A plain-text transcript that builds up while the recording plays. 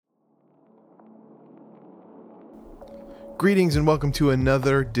Greetings and welcome to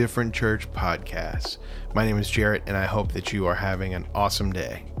another Different Church podcast. My name is Jarrett, and I hope that you are having an awesome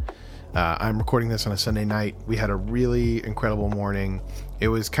day. I'm recording this on a Sunday night. We had a really incredible morning. It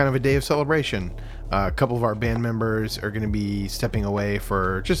was kind of a day of celebration. A couple of our band members are going to be stepping away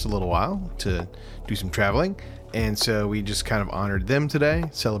for just a little while to do some traveling, and so we just kind of honored them today,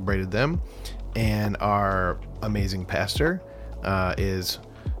 celebrated them, and our amazing pastor is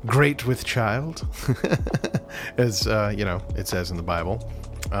great with child, as it says in the Bible.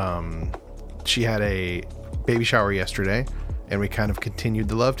 She had a baby shower yesterday, and we kind of continued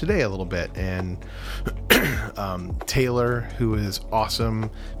the love today a little bit. And Taylor, who is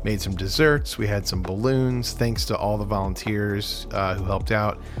awesome, made some desserts. We had some balloons. Thanks to all the volunteers who helped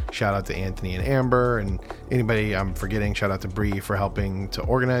out. Shout out to Anthony and Amber, and anybody I'm forgetting. Shout out to Bree for helping to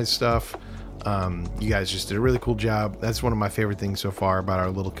organize stuff. You guys just did a really cool job. That's one of my favorite things so far about our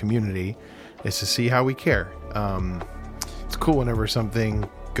little community, is to see how we care. It's cool whenever something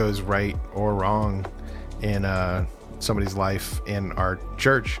goes right or wrong in somebody's life in our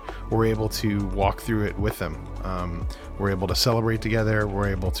church. We're able to walk through it with them. We're able to celebrate together. We're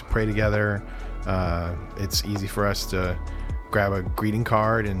able to pray together. It's easy for us to grab a greeting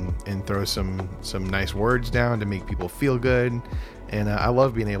card and throw some nice words down to make people feel good. And I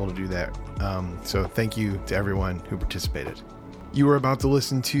love being able to do that. So thank you to everyone who participated. You were about to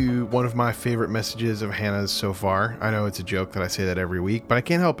listen to one of my favorite messages of Hannah's so far. I know it's a joke that I say that every week, but I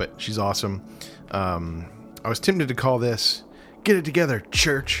can't help it. She's awesome. I was tempted to call this Get It Together,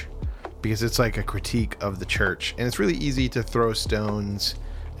 Church, because it's like a critique of the church. And it's really easy to throw stones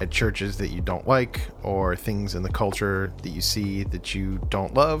at churches that you don't like, or things in the culture that you see that you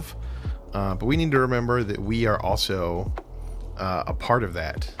don't love. But we need to remember that we are also a part of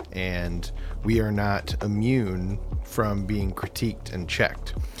that, and we are not immune from being critiqued and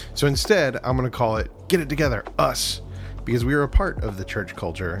checked. So instead, I'm going to call it Get It Together, Us, because we are a part of the church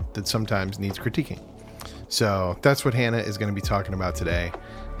culture that sometimes needs critiquing. So that's what Hannah is going to be talking about today.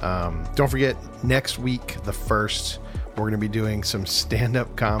 Don't forget, next week, the 1st, we're going to be doing some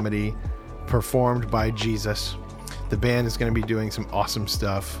stand-up comedy performed by Jesus. The band is going to be doing some awesome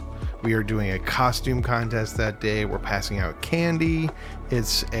stuff. We are doing a costume contest that day. We're passing out candy.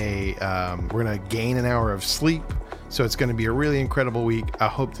 It's we're going to gain an hour of sleep. So it's going to be a really incredible week. I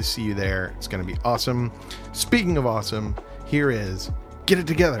hope to see you there. It's going to be awesome. Speaking of awesome, here is Get It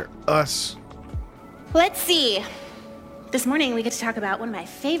Together, Us. Let's see. This morning we get to talk about one of my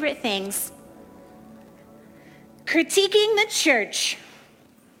favorite things, critiquing the church.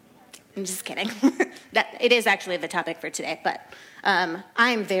 I'm just kidding. It is actually the topic for today, but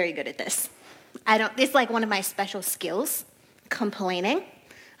I'm very good at this. It's like one of my special skills, complaining,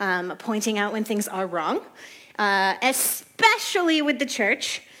 pointing out when things are wrong, especially with the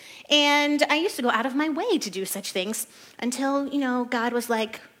church. And I used to go out of my way to do such things until, God was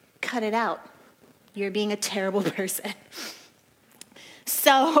like, cut it out. You're being a terrible person.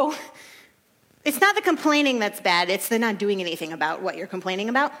 So it's not the complaining that's bad. It's the not doing anything about what you're complaining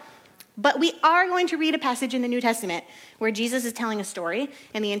about. But we are going to read a passage in the New Testament where Jesus is telling a story,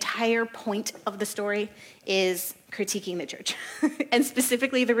 and the entire point of the story is critiquing the church, and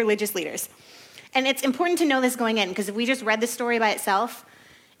specifically the religious leaders. And it's important to know this going in, because if we just read the story by itself,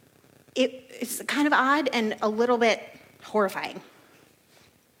 it's kind of odd and a little bit horrifying.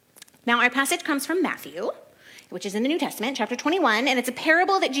 Now, our passage comes from Matthew, which is in the New Testament, chapter 21, and it's a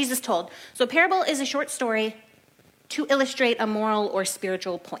parable that Jesus told. So a parable is a short story to illustrate a moral or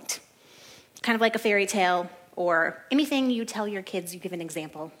spiritual point. Kind of like a fairy tale or anything you tell your kids, you give an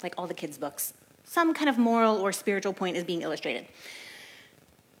example, like all the kids' books. Some kind of moral or spiritual point is being illustrated.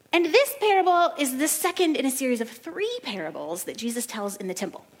 And this parable is the second in a series of 3 parables that Jesus tells in the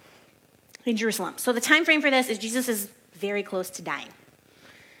temple in Jerusalem. So the time frame for this is Jesus is very close to dying.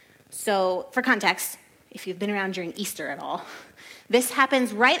 So for context, if you've been around during Easter at all, this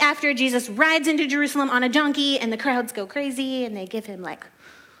happens right after Jesus rides into Jerusalem on a donkey, and the crowds go crazy, and they give him like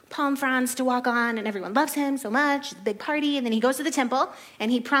palm fronds to walk on, and everyone loves him so much. It's a big party, and then he goes to the temple,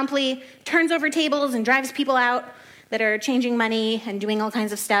 and he promptly turns over tables and drives people out that are changing money and doing all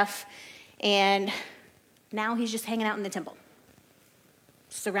kinds of stuff. And now he's just hanging out in the temple,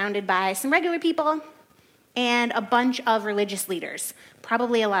 surrounded by some regular people and a bunch of religious leaders,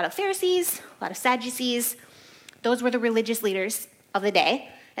 probably a lot of Pharisees, a lot of Sadducees. Those were the religious leaders of the day.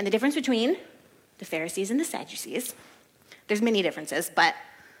 And the difference between the Pharisees and the Sadducees, there's many differences, but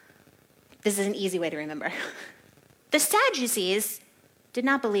this is an easy way to remember. The Sadducees did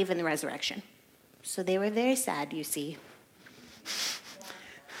not believe in the resurrection, so they were very sad, you see.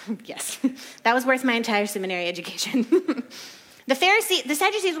 Yes, that was worth my entire seminary education. The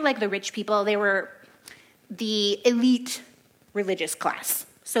Sadducees were like the rich people. They were the elite religious class.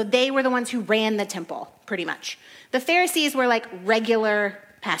 So they were the ones who ran the temple, pretty much. The Pharisees were like regular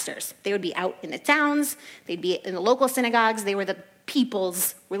pastors. They would be out in the towns. They'd be in the local synagogues. They were the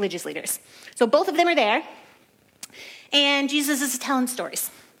people's religious leaders. So both of them are there. And Jesus is telling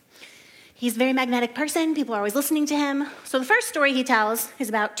stories. He's a very magnetic person. People are always listening to him. So the first story he tells is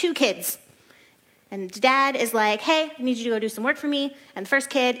about two kids. And dad is like, hey, I need you to go do some work for me. And the first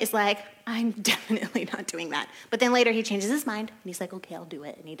kid is like, I'm definitely not doing that. But then later he changes his mind. And he's like, okay, I'll do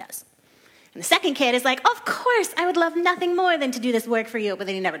it. And he does. And the second kid is like, of course, I would love nothing more than to do this work for you. But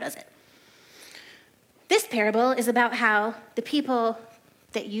then he never does it. This parable is about how the people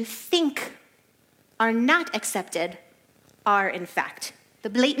that you think are not accepted are, in fact, the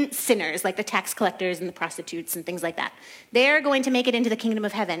blatant sinners, like the tax collectors and the prostitutes and things like that. They're going to make it into the kingdom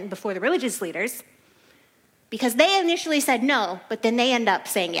of heaven before the religious leaders because they initially said no, but then they end up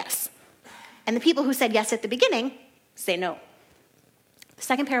saying yes. And the people who said yes at the beginning say no. The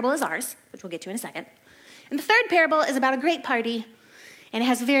second parable is ours, which we'll get to in a second. And the third parable is about a great party, and it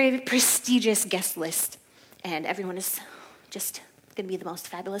has a very prestigious guest list, and everyone is just going to be the most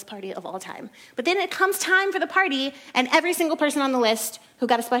fabulous party of all time. But then it comes time for the party, and every single person on the list who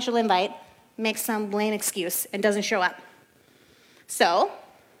got a special invite makes some lame excuse and doesn't show up. So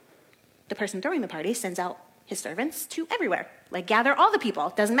the person throwing the party sends out his servants to everywhere. Like, gather all the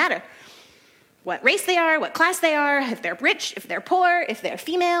people. Doesn't matter what race they are, what class they are, if they're rich, if they're poor, if they're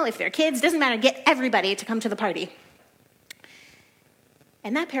female, if they're kids. Doesn't matter. Get everybody to come to the party.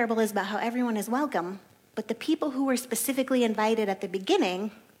 And that parable is about how everyone is welcome, but the people who were specifically invited at the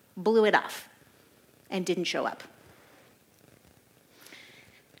beginning blew it off and didn't show up.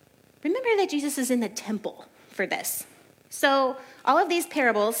 Remember that Jesus is in the temple for this. So all of these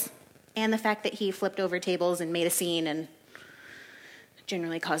parables and the fact that he flipped over tables and made a scene and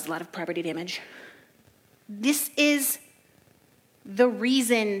generally caused a lot of property damage, this is the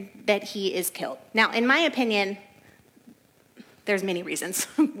reason that he is killed. Now, in my opinion, there's many reasons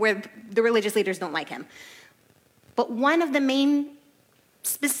where the religious leaders don't like him. But one of the main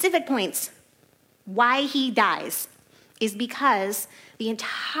specific points why he dies is because the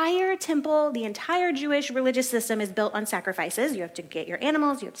entire temple, the entire Jewish religious system is built on sacrifices. You have to get your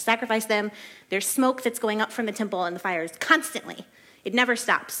animals, you have to sacrifice them. There's smoke that's going up from the temple and the fires constantly. It never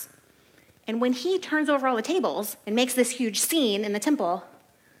stops. And when he turns over all the tables and makes this huge scene in the temple,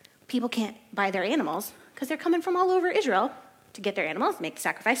 people can't buy their animals because they're coming from all over Israel to get their animals, make the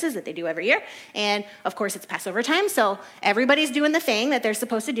sacrifices that they do every year. And of course, it's Passover time, so everybody's doing the thing that they're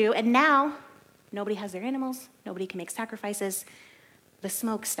supposed to do. And now, nobody has their animals, nobody can make sacrifices. The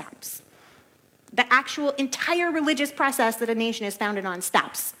smoke stops. The actual entire religious process that a nation is founded on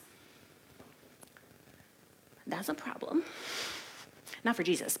stops. That's a problem. Not for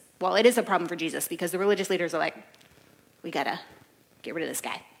Jesus. Well, it is a problem for Jesus because the religious leaders are like, we gotta get rid of this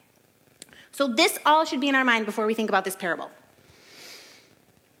guy. So this all should be in our mind before we think about this parable.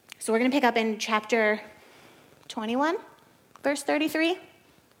 So we're going to pick up in chapter 21, verse 33.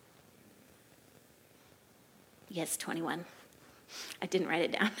 Yes, 21. I didn't write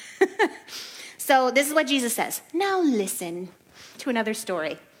it down. So this is what Jesus says. Now listen to another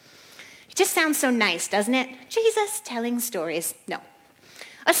story. It just sounds so nice, doesn't it? Jesus telling stories. No.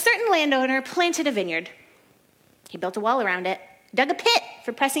 A certain landowner planted a vineyard. He built a wall around it, dug a pit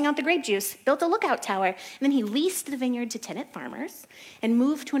for pressing out the grape juice, built a lookout tower, and then he leased the vineyard to tenant farmers and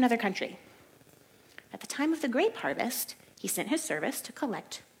moved to another country. At the time of the grape harvest, he sent his servants to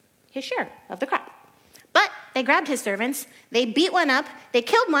collect his share of the crop. But they grabbed his servants, they beat one up, they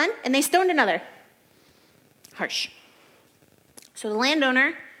killed one, and they stoned another. Harsh. So the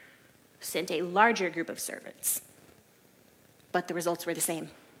landowner sent a larger group of servants, but the results were the same.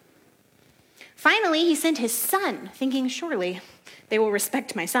 Finally, he sent his son, thinking, surely they will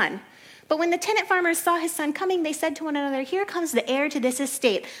respect my son. But when the tenant farmers saw his son coming, they said to one another, here comes the heir to this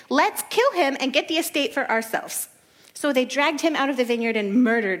estate. Let's kill him and get the estate for ourselves. So they dragged him out of the vineyard and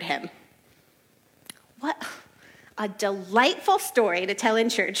murdered him. What a delightful story to tell in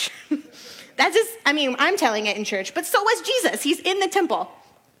church. I'm telling it in church, but so was Jesus. He's in the temple.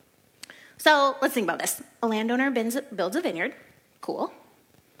 So let's think about this. A landowner builds a vineyard. Cool.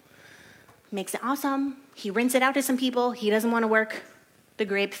 Makes it awesome. He rents it out to some people. He doesn't want to work the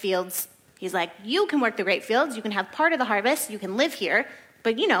grape fields. He's like, you can work the grape fields. You can have part of the harvest. You can live here.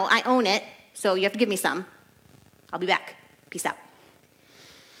 But, I own it, so you have to give me some. I'll be back. Peace out.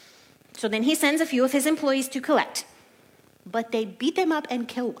 So then he sends a few of his employees to collect. But they beat them up and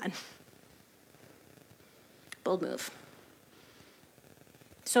kill one. Bold move.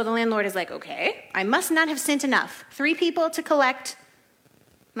 So the landlord is like, okay, I must not have sent enough. 3 people to collect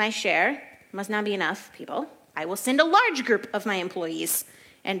my share. must not be enough people. I will send a large group of my employees,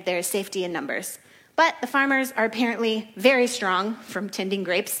 and there's safety in numbers. But the farmers are apparently very strong from tending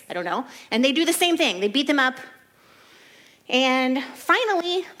grapes, I don't know, and they do the same thing. They beat them up. And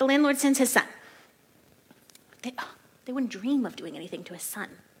finally, the landlord sends his son. They wouldn't dream of doing anything to his son,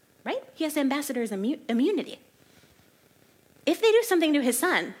 right? He has ambassador's immunity. If they do something to his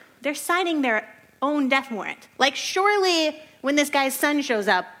son, they're signing their own death warrant. Like, surely when this guy's son shows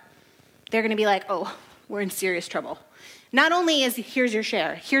up, they're going to be like, oh, we're in serious trouble. Not only is here's your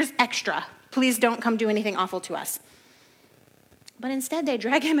share, here's extra. Please don't come do anything awful to us. But instead, they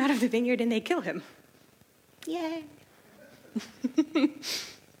drag him out of the vineyard and they kill him. Yay. Can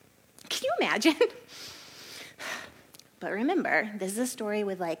you imagine? But remember, this is a story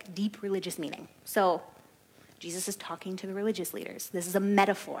with like deep religious meaning. So Jesus is talking to the religious leaders. This is a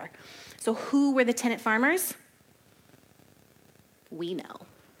metaphor. So who were the tenant farmers? We know,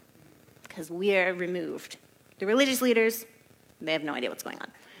 because we are removed. The religious leaders, they have no idea what's going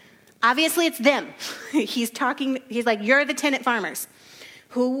on. Obviously, it's them. He's like, you're the tenant farmers.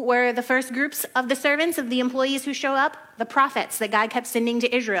 Who were the first groups of the servants, of the employees who show up? The prophets that God kept sending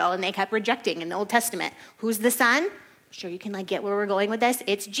to Israel and they kept rejecting in the Old Testament. Who's the son? Sure, you can get where we're going with this.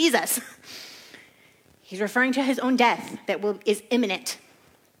 It's Jesus. He's referring to his own death that is imminent.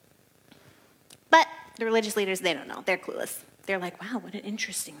 But the religious leaders, they don't know. They're clueless. They're like, wow, what an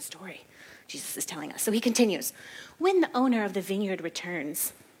interesting story Jesus is telling us. So he continues, when the owner of the vineyard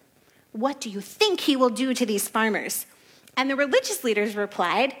returns, what do you think he will do to these farmers? And the religious leaders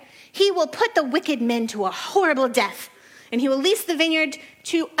replied, he will put the wicked men to a horrible death, and he will lease the vineyard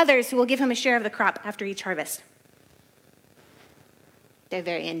to others who will give him a share of the crop after each harvest. They're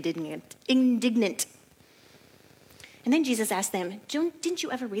very indignant. And then Jesus asked them, didn't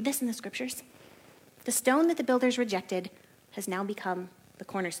you ever read this in the scriptures? The stone that the builders rejected has now become the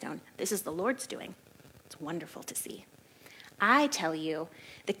cornerstone. This is the Lord's doing. It's wonderful to see. I tell you,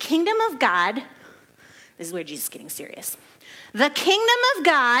 the kingdom of God, this is where Jesus is getting serious. The kingdom of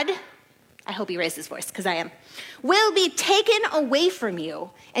God, I hope he raised his voice, because I am, will be taken away from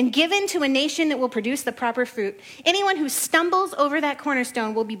you and given to a nation that will produce the proper fruit. Anyone who stumbles over that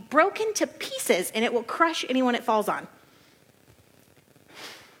cornerstone will be broken to pieces, and it will crush anyone it falls on.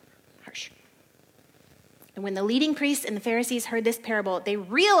 Harsh. And when the leading priests and the Pharisees heard this parable, they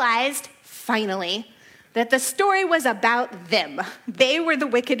realized, finally, that the story was about them. They were the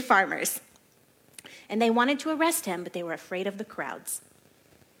wicked farmers. And they wanted to arrest him, but they were afraid of the crowds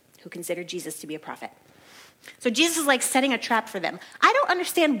who considered Jesus to be a prophet. So Jesus is like setting a trap for them. I don't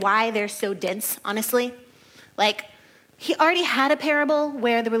understand why they're so dense, honestly. Like, he already had a parable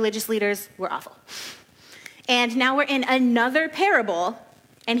where the religious leaders were awful. And now we're in another parable,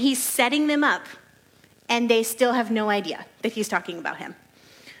 and he's setting them up, and they still have no idea that he's talking about him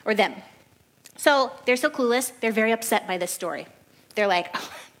or them. So they're so clueless, they're very upset by this story. They're like,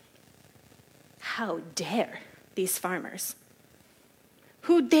 oh, how dare these farmers,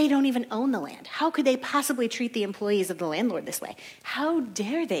 who they don't even own the land, how could they possibly treat the employees of the landlord this way? How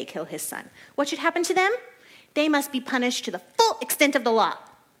dare they kill his son? What should happen to them? They must be punished to the full extent of the law.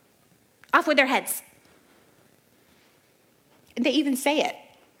 Off with their heads. And they even say it.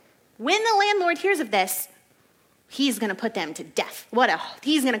 When the landlord hears of this, he's going to put them to death.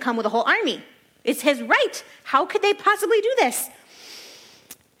 He's going to come with a whole army. It's his right. How could they possibly do this?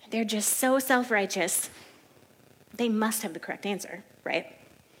 They're just so self-righteous. They must have the correct answer, right?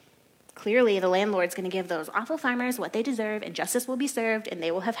 Clearly, the landlord's going to give those awful farmers what they deserve, and justice will be served, and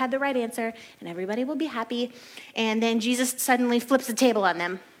they will have had the right answer, and everybody will be happy. And then Jesus suddenly flips the table on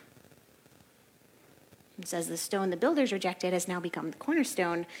them and says, the stone the builders rejected has now become the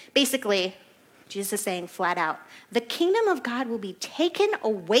cornerstone. Basically, Jesus is saying flat out, the kingdom of God will be taken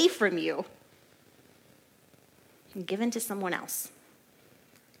away from you and given to someone else.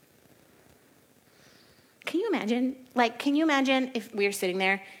 Can you imagine if we were sitting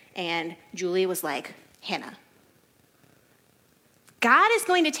there and Julie was like, Hannah, God is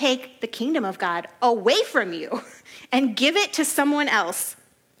going to take the kingdom of God away from you and give it to someone else.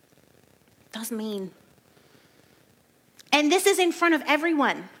 Doesn't mean. And this is in front of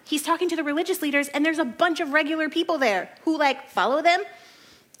everyone. He's talking to the religious leaders, and there's a bunch of regular people there who follow them.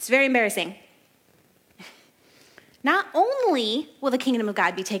 It's very embarrassing. Not only will the kingdom of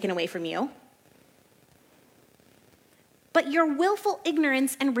God be taken away from you, but your willful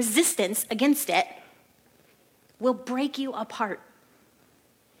ignorance and resistance against it will break you apart.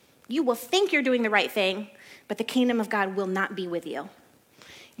 You will think you're doing the right thing, but the kingdom of God will not be with you.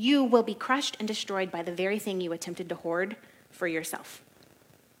 You will be crushed and destroyed by the very thing you attempted to hoard for yourself.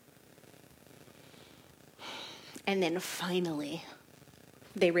 And then finally,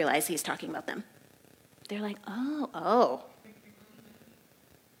 they realize he's talking about them. They're like, oh.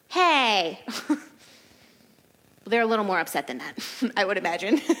 Hey. They're a little more upset than that, I would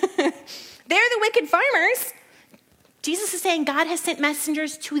imagine. They're the wicked farmers. Jesus is saying God has sent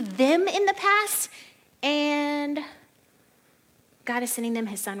messengers to them in the past, and God is sending them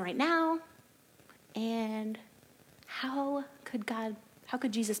his son right now. And how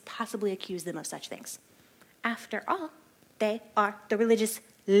could Jesus possibly accuse them of such things? After all, they are the religious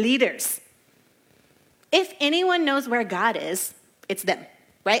leaders. If anyone knows where God is, it's them,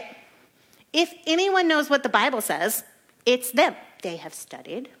 right? If anyone knows what the Bible says, it's them. They have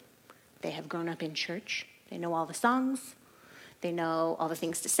studied. They have grown up in church. They know all the songs. They know all the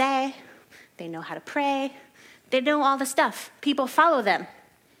things to say. They know how to pray. They know all the stuff. People follow them.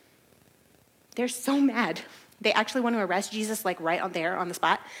 They're so mad. They actually want to arrest Jesus, like right on there on the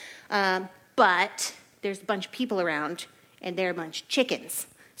spot. But there's a bunch of people around, and they're a bunch of chickens,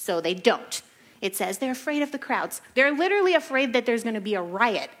 so they don't. It says they're afraid of the crowds. They're literally afraid that there's going to be a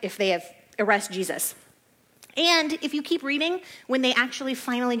riot if they arrest Jesus. And if you keep reading, when they actually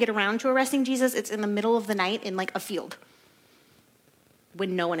finally get around to arresting Jesus, it's in the middle of the night in like a field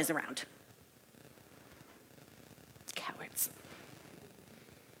when no one is around. Cowards.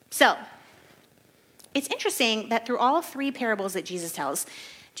 So, it's interesting that through all three parables that Jesus tells,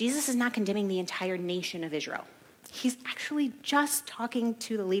 Jesus is not condemning the entire nation of Israel. He's actually just talking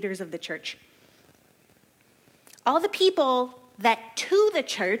to the leaders of the church. All the people that to the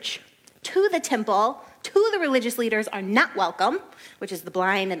church, to the temple, to the religious leaders are not welcome, which is the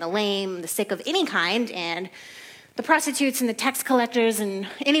blind and the lame, the sick of any kind, and the prostitutes and the tax collectors and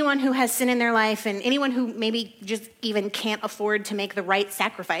anyone who has sin in their life and anyone who maybe just even can't afford to make the right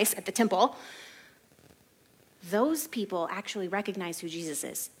sacrifice at the temple. Those people actually recognize who Jesus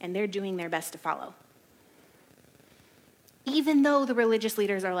is, and they're doing their best to follow. Even though the religious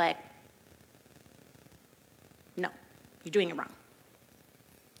leaders are like, no, you're doing it wrong.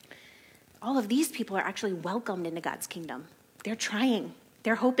 All of these people are actually welcomed into God's kingdom. They're trying,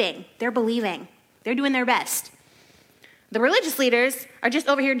 they're hoping, they're believing, they're doing their best. The religious leaders are just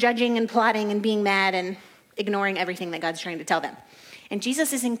over here judging and plotting and being mad and ignoring everything that God's trying to tell them. And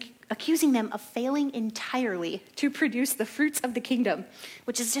Jesus is accusing them of failing entirely to produce the fruits of the kingdom,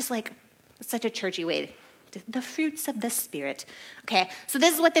 which is just like such a churchy way. The fruits of the Spirit. Okay, so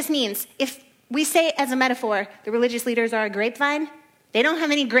this is what this means. If we say as a metaphor, the religious leaders are a grapevine, they don't have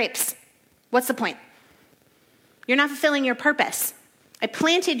any grapes. What's the point? You're not fulfilling your purpose. I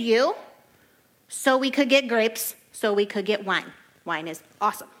planted you so we could get grapes, so we could get wine. Wine is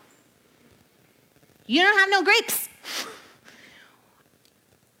awesome. You don't have no grapes.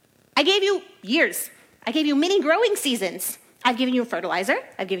 I gave you years. I gave you many growing seasons. I've given you fertilizer.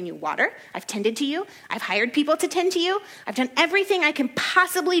 I've given you water. I've tended to you. I've hired people to tend to you. I've done everything I can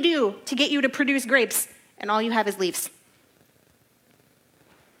possibly do to get you to produce grapes, and all you have is leaves.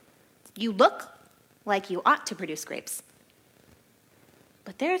 You look like you ought to produce grapes,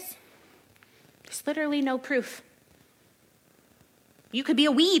 but there's literally no proof. You could be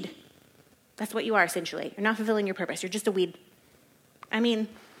a weed. That's what you are, essentially. You're not fulfilling your purpose. You're just a weed. I mean,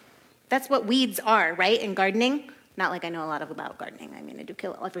 that's what weeds are, right, in gardening? Not like I know a lot about gardening. I mean, I do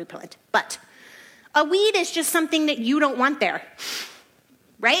kill every plant. But a weed is just something that you don't want there,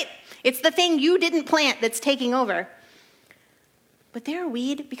 right? It's the thing you didn't plant that's taking over. But they're a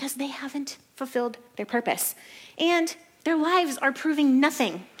weed because they haven't fulfilled their purpose. And their lives are proving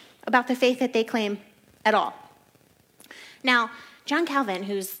nothing about the faith that they claim at all. Now, John Calvin,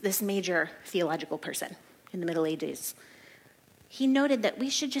 who's this major theological person in the Middle Ages, he noted that we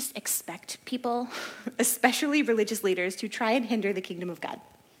should just expect people, especially religious leaders, to try and hinder the kingdom of God.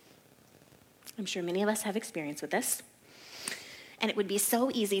 I'm sure many of us have experience with this, and it would be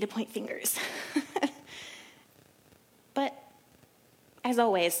so easy to point fingers. But as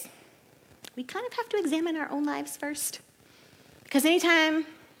always, we kind of have to examine our own lives first. Because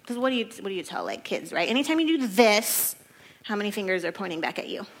what do you tell like kids, right? Anytime you do this, how many fingers are pointing back at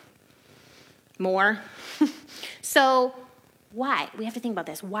you? More. So why? We have to think about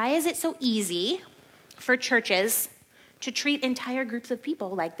this. Why is it so easy for churches to treat entire groups of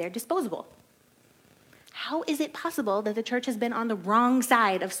people like they're disposable? How is it possible that the church has been on the wrong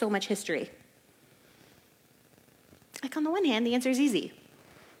side of so much history? Like, on the one hand, the answer is easy.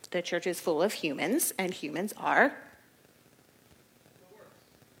 The church is full of humans, and humans are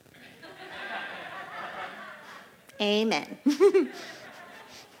Amen.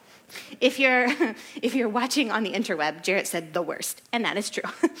 If you're watching on the interweb, Jarrett said the worst, and that is true.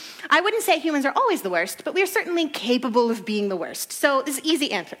 I wouldn't say humans are always the worst, but we are certainly capable of being the worst. So this is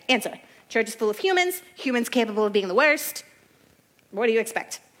easy answer. Church is full of humans, humans capable of being the worst. What do you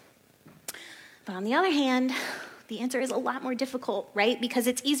expect? But on the other hand, the answer is a lot more difficult, right? Because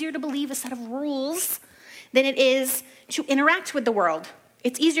it's easier to believe a set of rules than it is to interact with the world.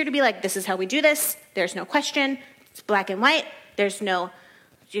 It's easier to be like, this is how we do this. There's no question. It's black and white.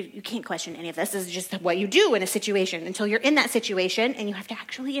 You can't question any of this. This is just what you do in a situation until you're in that situation and you have to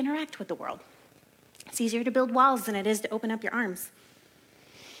actually interact with the world. It's easier to build walls than it is to open up your arms.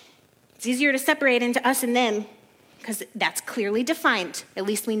 It's easier to separate into us and them because that's clearly defined. At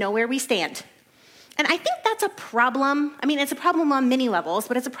least we know where we stand. And I think that's a problem. I mean, it's a problem on many levels,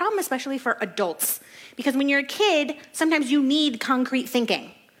 but it's a problem especially for adults. Because when you're a kid, sometimes you need concrete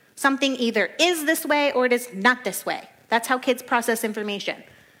thinking. Something either is this way or it is not this way. That's how kids process information.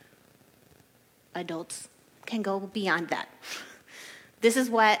 Adults can go beyond that. This is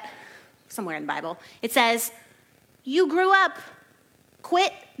what, somewhere in the Bible, it says, you grew up,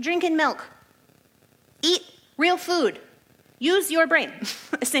 quit drinking milk, eat real food, use your brain,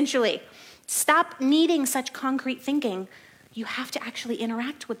 essentially. Stop needing such concrete thinking. You have to actually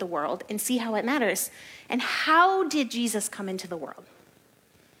interact with the world and see how it matters. And how did Jesus come into the world?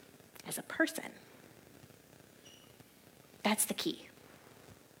 As a person. That's the key.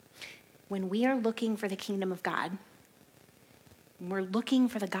 When we are looking for the kingdom of God, when we're looking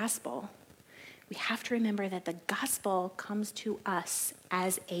for the gospel, we have to remember that the gospel comes to us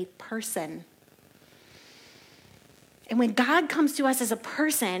as a person. And when God comes to us as a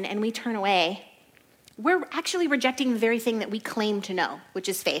person and we turn away, we're actually rejecting the very thing that we claim to know, which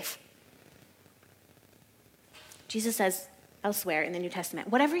is faith. Jesus says elsewhere in the New Testament,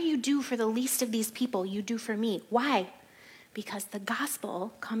 whatever you do for the least of these people, you do for me. Why? Because the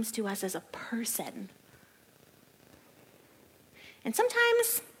gospel comes to us as a person. And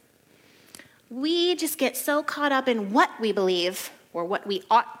sometimes we just get so caught up in what we believe or what we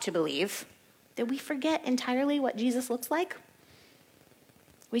ought to believe that we forget entirely what Jesus looks like.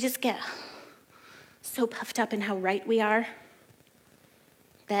 We just get so puffed up in how right we are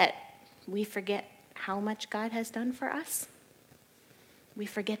that we forget how much God has done for us. We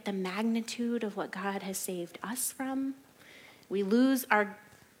forget the magnitude of what God has saved us from. We lose our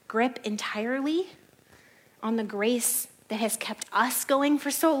grip entirely on the grace that has kept us going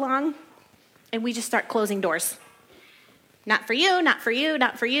for so long, and we just start closing doors. Not for you, not for you,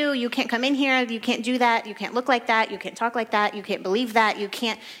 not for you. You can't come in here. You can't do that. You can't look like that. You can't talk like that. You can't believe that. You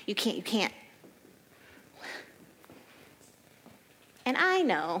can't. And I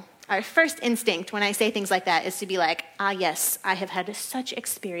know our first instinct when I say things like that is to be like, yes, I have had such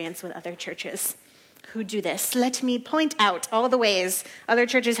experience with other churches who do this. Let me point out all the ways other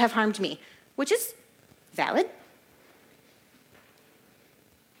churches have harmed me, which is valid.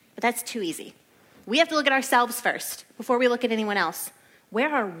 But that's too easy. We have to look at ourselves first before we look at anyone else.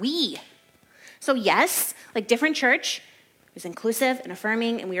 Where are we? So yes, like Different Church is inclusive and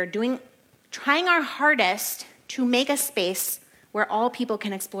affirming, and we are trying our hardest to make a space where all people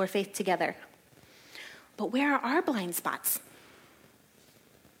can explore faith together. But where are our blind spots?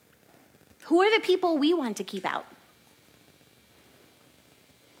 Who are the people we want to keep out?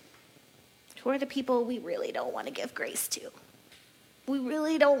 Who are the people we really don't want to give grace to? We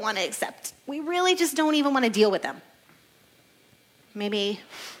really don't want to accept. We really just don't even want to deal with them. Maybe,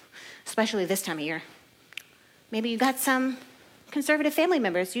 especially this time of year, maybe you got some conservative family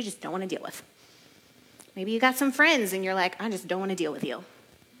members you just don't want to deal with. Maybe you got some friends and you're like, I just don't want to deal with you.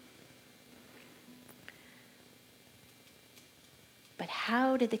 But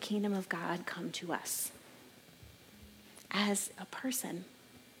how did the kingdom of God come to us? As a person.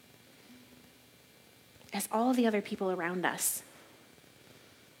 As all the other people around us.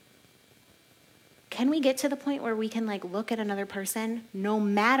 Can we get to the point where we can look at another person, no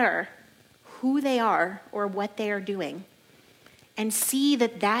matter who they are or what they are doing, and see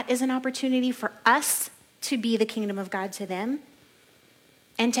that that is an opportunity for us to be the kingdom of God to them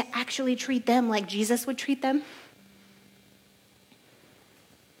and to actually treat them like Jesus would treat them?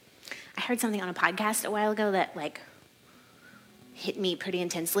 I heard something on a podcast a while ago that hit me pretty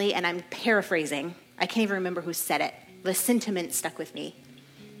intensely, and I'm paraphrasing. I can't even remember who said it. The sentiment stuck with me.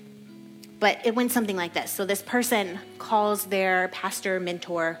 But it went something like this. So this person calls their pastor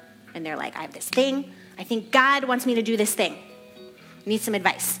mentor, and they're like, I have this thing. I think God wants me to do this thing. I need some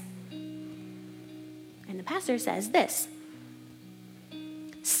advice. And the pastor says this: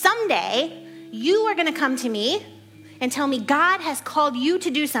 someday you are going to come to me and tell me God has called you to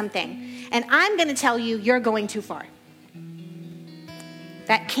do something, and I'm going to tell you you're going too far.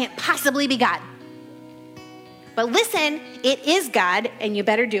 That can't possibly be God. But listen, it is God, and you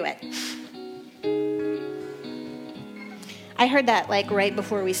better do it. I heard that right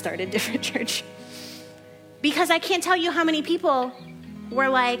before we started Different Church. Because I can't tell you how many people were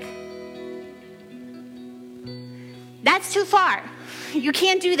like, that's too far. You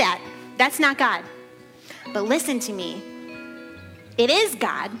can't do that. That's not God. But listen to me. It is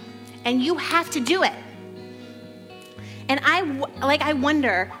God, and you have to do it. And I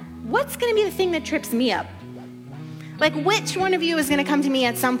wonder, what's going to be the thing that trips me up? Like, which one of you is going to come to me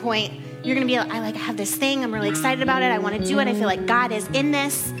at some point? You're going to be like, I have this thing. I'm really excited about it. I want to do it. I feel like God is in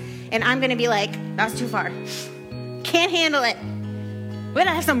this. And I'm going to be like, that's too far. Can't handle it. We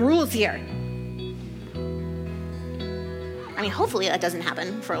gotta have some rules here. I mean, hopefully that doesn't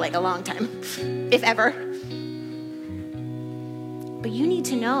happen for like a long time, if ever. But you need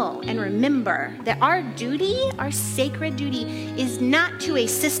to know and remember that our duty, our sacred duty, is not to a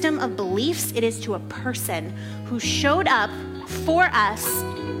system of beliefs. It is to a person who showed up for us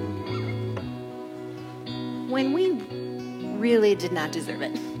when we really did not deserve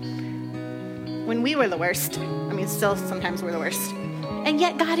it. When we were the worst. I mean, still sometimes we're the worst. And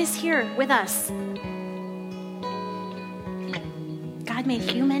yet God is here with us. God made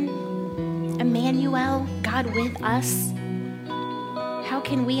human, Emmanuel, God with us. How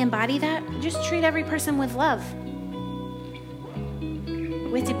can we embody that? Just treat every person with love.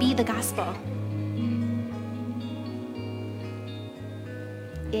 With to be the gospel.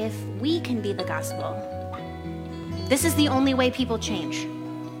 If we can be the gospel, this is the only way people change.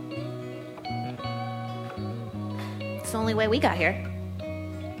 It's the only way we got here.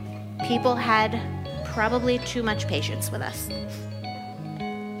 People had probably too much patience with us.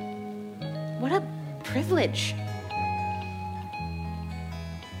 What a privilege.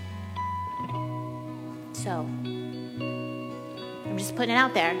 So, I'm just putting it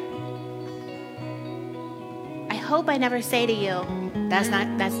out there. I hope I never say to you, that's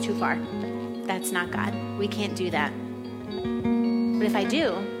too far. That's not God. We can't do that. But if I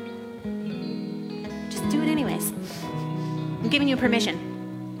do, just do it anyways. I'm giving you permission.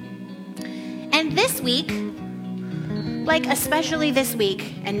 And this week, like especially this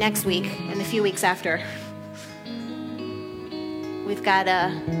week and next week and the few weeks after, we've got a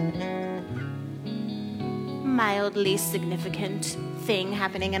mildly significant thing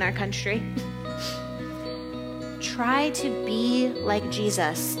happening in our country. Try to be like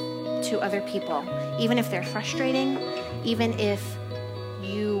Jesus to other people, even if they're frustrating, even if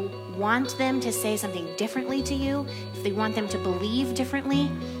you want them to say something differently to you, if they want them to believe differently.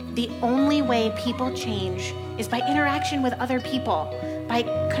 The only way people change is by interaction with other people, by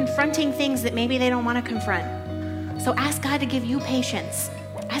confronting things that maybe they don't want to confront. So ask God to give you patience.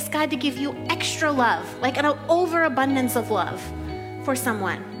 Ask God to give you extra love, like an overabundance of love for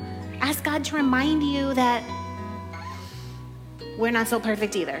someone. Ask God to remind you that we're not so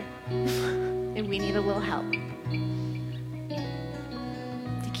perfect either. And we need a little help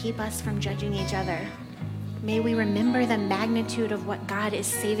to keep us from judging each other. May we remember the magnitude of what God is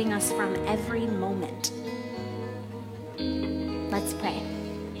saving us from every moment. Let's pray.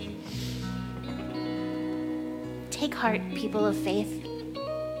 Take heart, people of faith.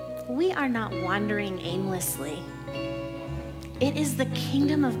 We are not wandering aimlessly. It is the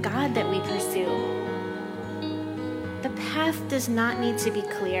kingdom of God that we pursue. The path does not need to be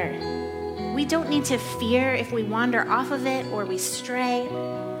clear. We don't need to fear if we wander off of it or we stray,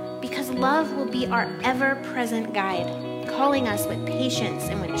 because love will be our ever-present guide, calling us with patience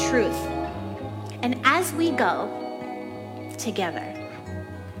and with truth. And as we go together,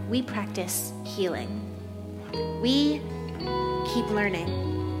 we practice healing. We keep learning.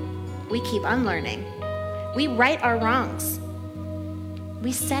 We keep unlearning. We right our wrongs.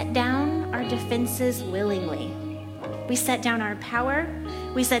 We set down our defenses willingly. We set down our power.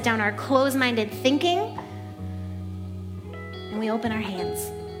 We set down our closed-minded thinking. And we open our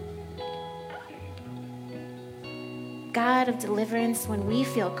hands. God of deliverance, when we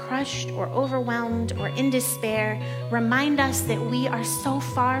feel crushed or overwhelmed or in despair, remind us that we are so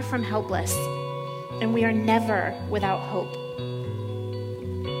far from helpless and we are never without hope.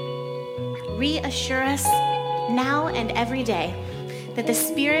 Reassure us now and every day that the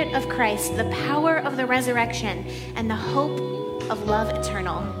Spirit of Christ, the power of the resurrection, and the hope of love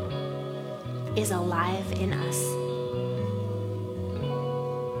eternal is alive in us.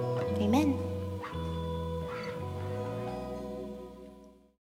 Amen.